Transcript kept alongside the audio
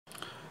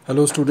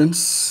Hello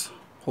students,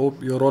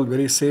 hope you're all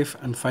very safe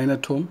and fine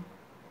at home.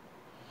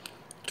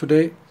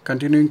 Today,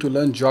 continuing to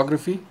learn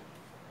geography,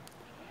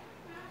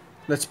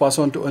 let's pass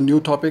on to a new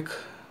topic,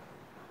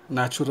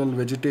 natural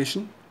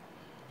vegetation.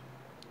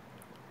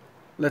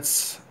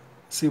 Let's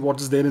see what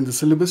is there in the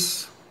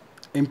syllabus.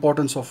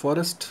 Importance of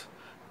forest,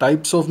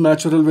 types of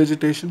natural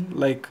vegetation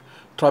like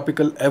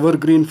tropical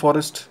evergreen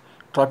forest,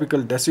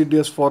 tropical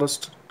deciduous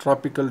forest,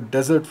 tropical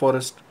desert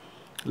forest,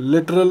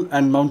 littoral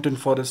and mountain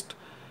forest,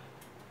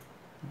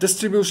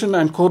 distribution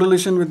and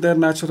correlation with their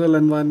natural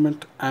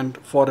environment, and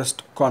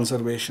forest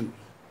conservation.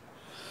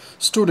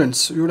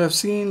 Students, you would have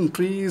seen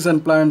trees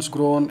and plants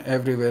grown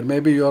everywhere.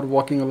 Maybe you are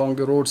walking along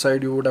the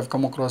roadside, you would have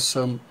come across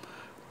some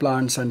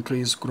plants and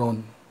trees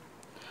grown.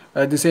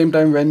 At the same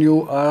time, when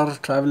you are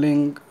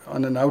traveling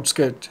on an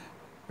outskirt,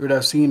 you would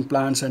have seen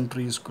plants and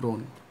trees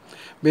grown.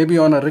 Maybe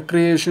on a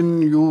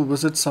recreation, you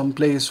visit some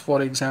place,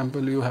 for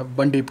example, you have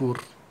Bandipur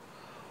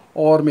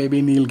or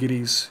maybe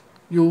Nilgiris.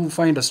 You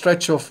find a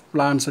stretch of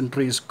plants and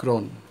trees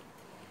grown.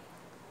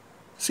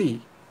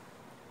 See,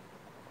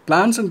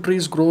 plants and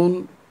trees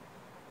grown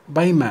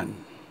by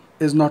man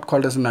is not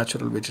called as a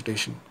natural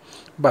vegetation,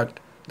 but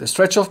the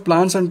stretch of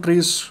plants and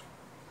trees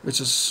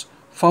which is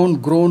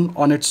found grown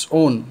on its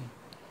own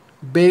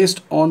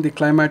based on the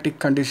climatic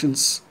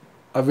conditions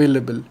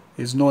available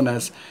is known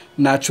as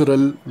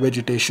natural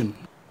vegetation.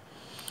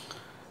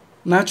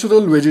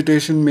 Natural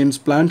vegetation means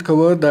plant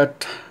cover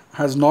that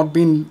has not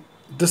been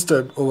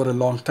disturbed over a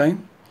long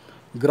time.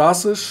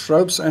 Grasses,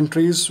 shrubs and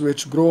trees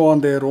which grow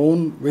on their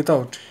own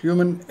without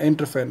human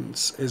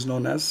interference is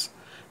known as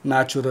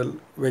natural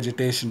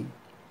vegetation.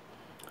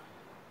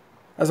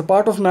 As a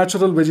part of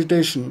natural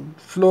vegetation,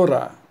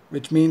 flora,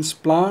 which means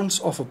plants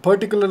of a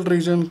particular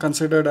region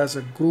considered as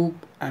a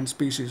group and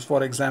species.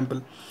 For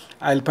example,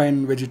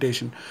 alpine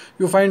vegetation.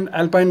 You find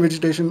alpine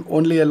vegetation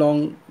only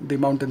along the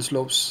mountain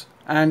slopes,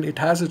 and it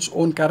has its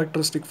own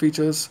characteristic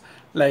features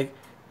like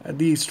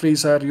these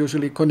trees are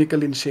usually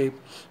conical in shape.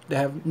 They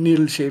have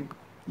needle-shaped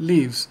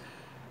leaves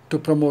to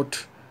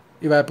promote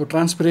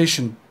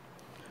evapotranspiration.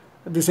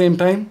 At the same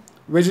time,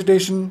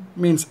 vegetation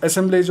means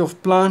assemblage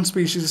of plant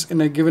species in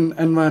a given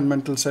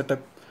environmental setup.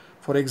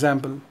 For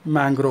example,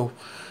 mangrove.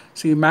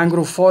 See,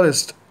 mangrove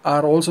forests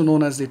are also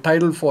known as the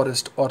tidal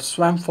forest or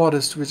swamp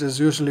forest, which is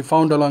usually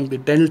found along the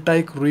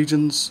deltaic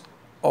regions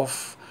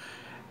of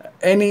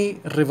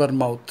any river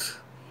mouth.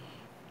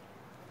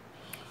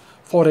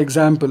 For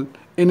example,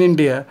 in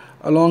India,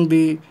 along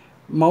the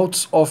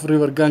mouths of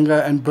river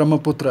Ganga and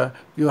Brahmaputra,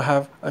 you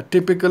have a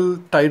typical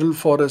tidal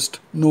forest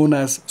known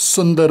as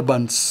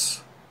Sundarbans.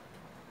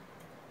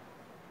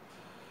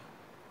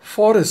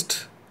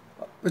 Forest,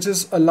 which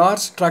is a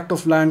large tract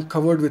of land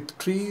covered with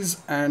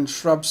trees and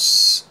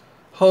shrubs,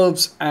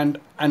 herbs and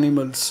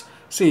animals.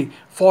 See,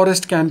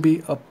 forest can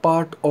be a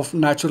part of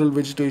natural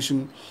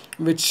vegetation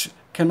which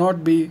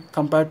cannot be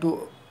compared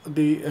to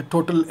the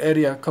total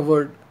area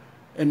covered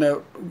in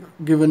a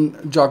given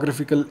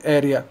geographical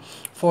area.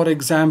 For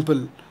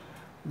example,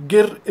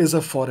 Gir is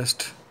a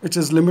forest which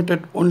is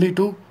limited only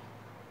to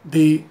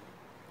the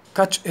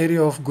Kutch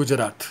area of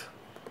Gujarat.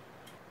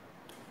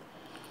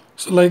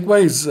 So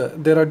likewise,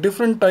 there are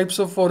different types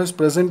of forests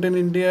present in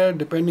India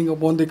depending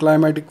upon the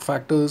climatic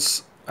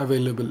factors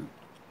available.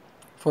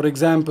 For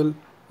example,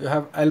 you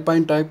have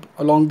alpine type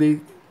along the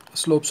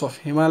slopes of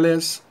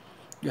Himalayas.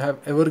 You have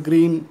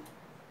evergreen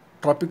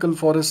tropical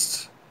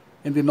forests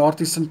in the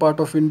northeastern part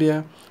of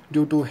India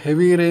due to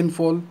heavy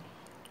rainfall.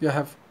 You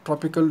have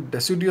tropical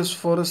deciduous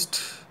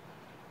forest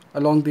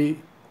along the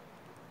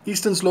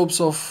eastern slopes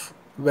of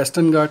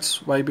Western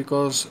Ghats. Why?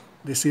 Because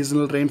the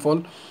seasonal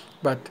rainfall.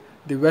 But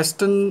the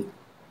western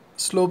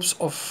slopes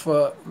of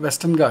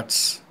Western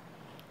Ghats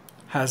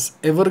has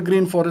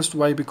evergreen forest.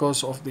 Why?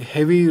 Because of the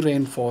heavy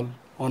rainfall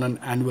on an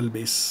annual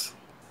basis.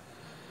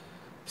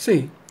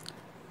 See,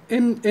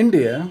 in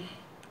India,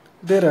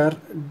 there are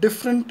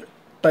different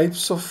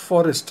types of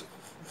forest.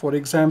 For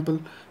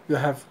example, you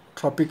have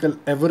tropical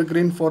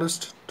evergreen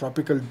forest,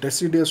 tropical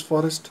deciduous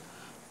forest,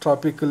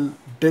 tropical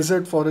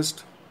desert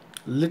forest,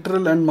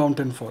 littoral and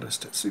mountain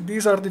forest. See,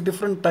 these are the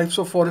different types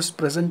of forests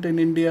present in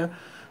India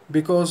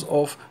because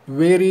of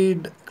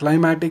varied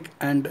climatic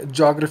and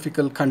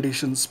geographical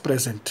conditions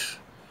present.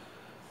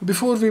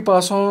 Before we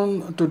pass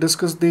on to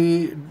discuss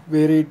the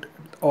varied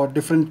or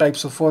different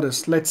types of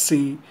forests, let's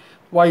see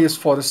why is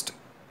forest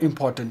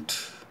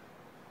important.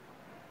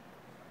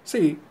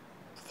 See,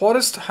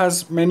 forest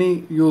has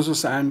many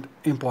uses and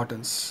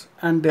importance,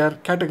 and they are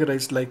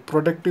categorized like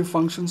productive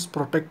functions,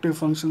 protective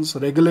functions,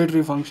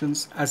 regulatory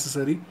functions,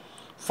 accessory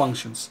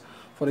functions.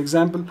 For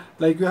example,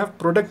 like you have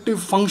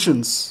productive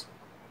functions,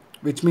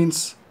 which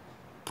means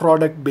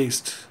product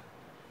based.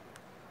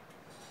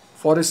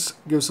 Forest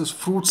gives us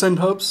fruits and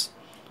herbs,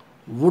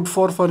 wood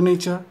for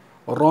furniture,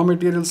 raw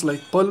materials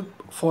like pulp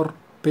for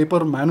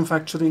paper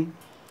manufacturing,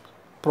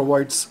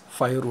 provides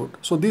firewood.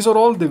 So these are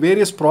all the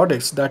various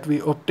products that we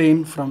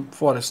obtain from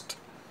forest.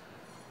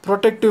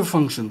 Protective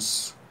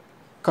functions: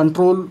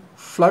 control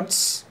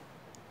floods,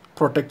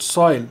 protect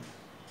soil.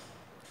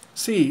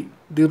 See,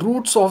 the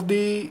roots of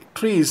the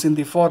trees in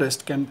the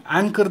forest can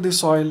anchor the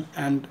soil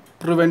and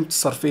prevent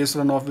surface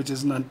runoff, which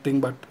is nothing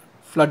but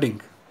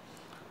flooding.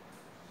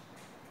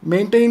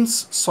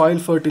 Maintains soil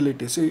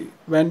fertility. See,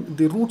 when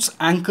the roots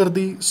anchor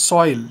the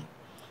soil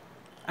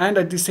and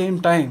at the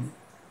same time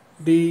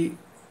the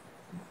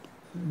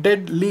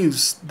dead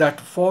leaves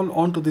that fall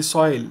onto the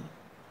soil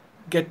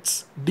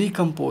gets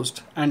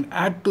decomposed and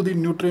add to the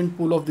nutrient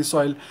pool of the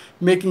soil,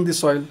 making the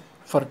soil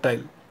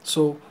fertile.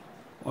 So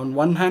on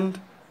one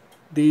hand,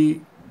 the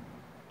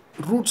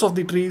roots of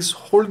the trees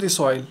hold the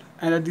soil,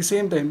 and at the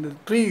same time the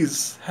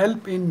trees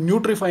help in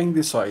nutrifying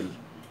the soil.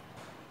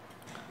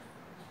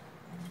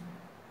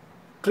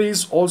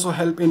 Trees also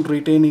help in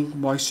retaining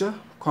moisture,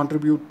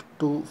 contribute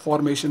to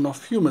formation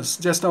of humus.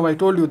 Just now I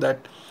told you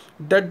that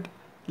dead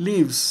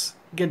leaves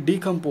get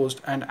decomposed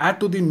and add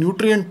to the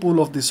nutrient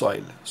pool of the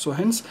soil. So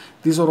hence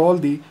these are all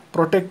the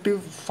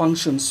protective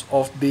functions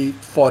of the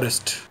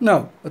forest.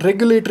 Now,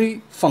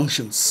 regulatory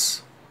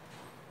functions.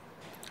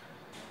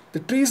 The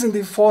trees in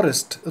the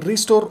forest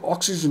restore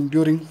oxygen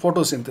during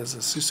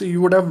photosynthesis. You see, you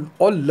would have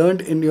all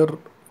learned in your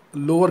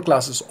lower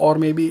classes or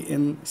maybe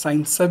in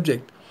science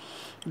subject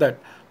that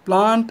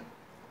plant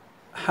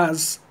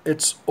has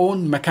its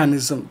own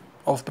mechanism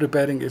of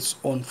preparing its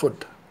own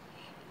food.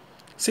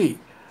 See,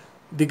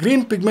 the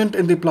green pigment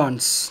in the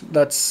plants,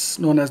 that's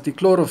known as the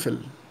chlorophyll,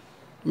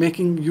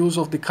 making use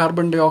of the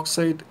carbon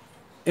dioxide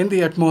in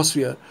the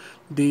atmosphere,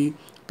 the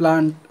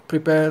plant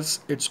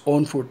prepares its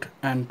own food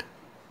and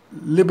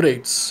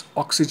liberates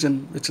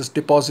oxygen which is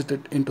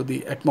deposited into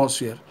the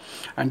atmosphere.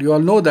 And you all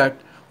know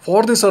that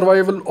for the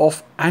survival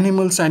of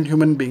animals and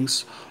human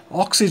beings,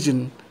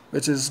 oxygen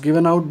which is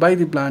given out by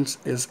the plants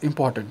is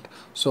important.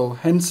 So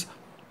hence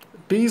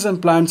trees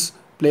and plants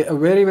play a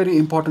very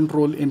important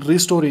role in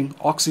restoring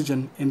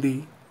oxygen in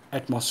the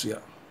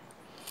atmosphere.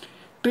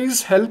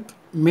 Trees help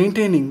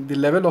maintaining the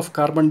level of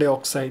carbon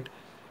dioxide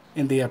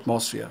in the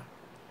atmosphere.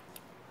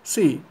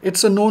 See,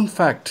 it's a known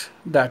fact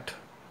that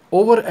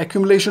over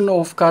accumulation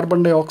of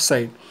carbon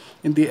dioxide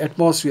in the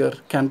atmosphere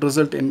can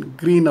result in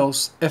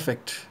greenhouse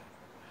effect,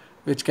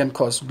 which can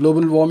cause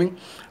global warming,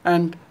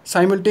 and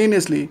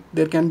simultaneously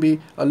there can be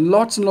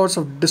lots and lots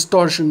of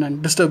distortion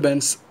and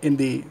disturbance in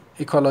the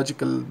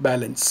ecological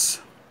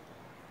balance.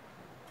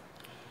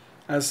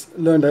 As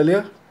learned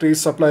earlier,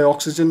 trees supply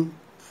oxygen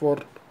for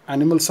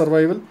animal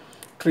survival.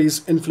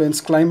 Trees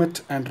influence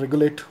climate and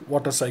regulate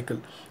water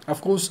cycle.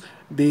 Of course,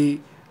 the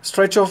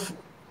stretch of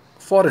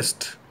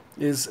forest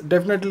is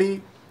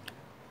definitely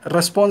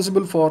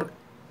responsible for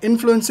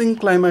influencing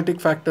climatic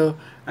factor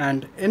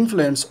and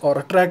influence or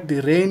attract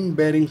the rain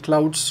bearing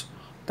clouds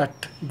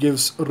that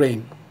gives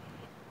rain.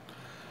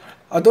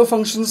 Other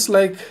functions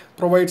like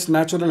provides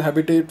natural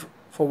habitat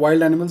for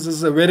wild animals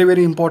is a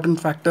very important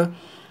factor.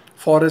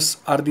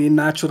 Forests are the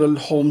natural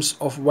homes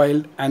of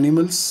wild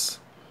animals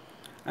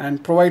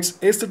and provides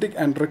aesthetic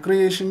and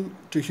recreation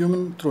to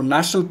human through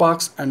national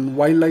parks and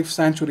wildlife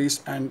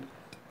sanctuaries and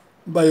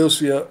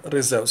biosphere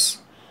reserves.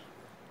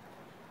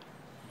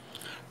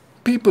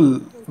 People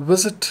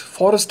visit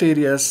forest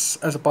areas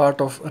as a part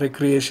of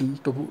recreation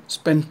to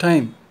spend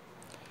time,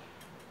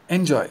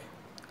 enjoy.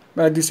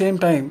 But at the same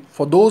time,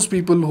 for those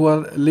people who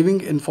are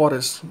living in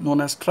forests,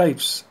 known as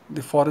tribes,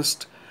 the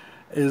forest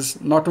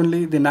is not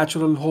only the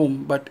natural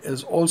home but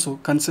is also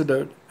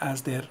considered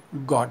as their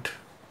god.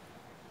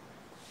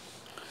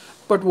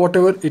 But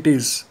whatever it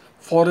is,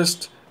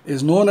 forest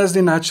is known as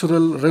the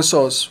natural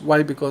resource.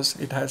 Why? Because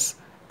it has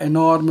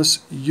enormous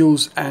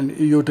use and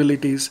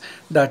utilities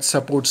that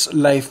supports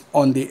life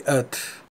on the earth.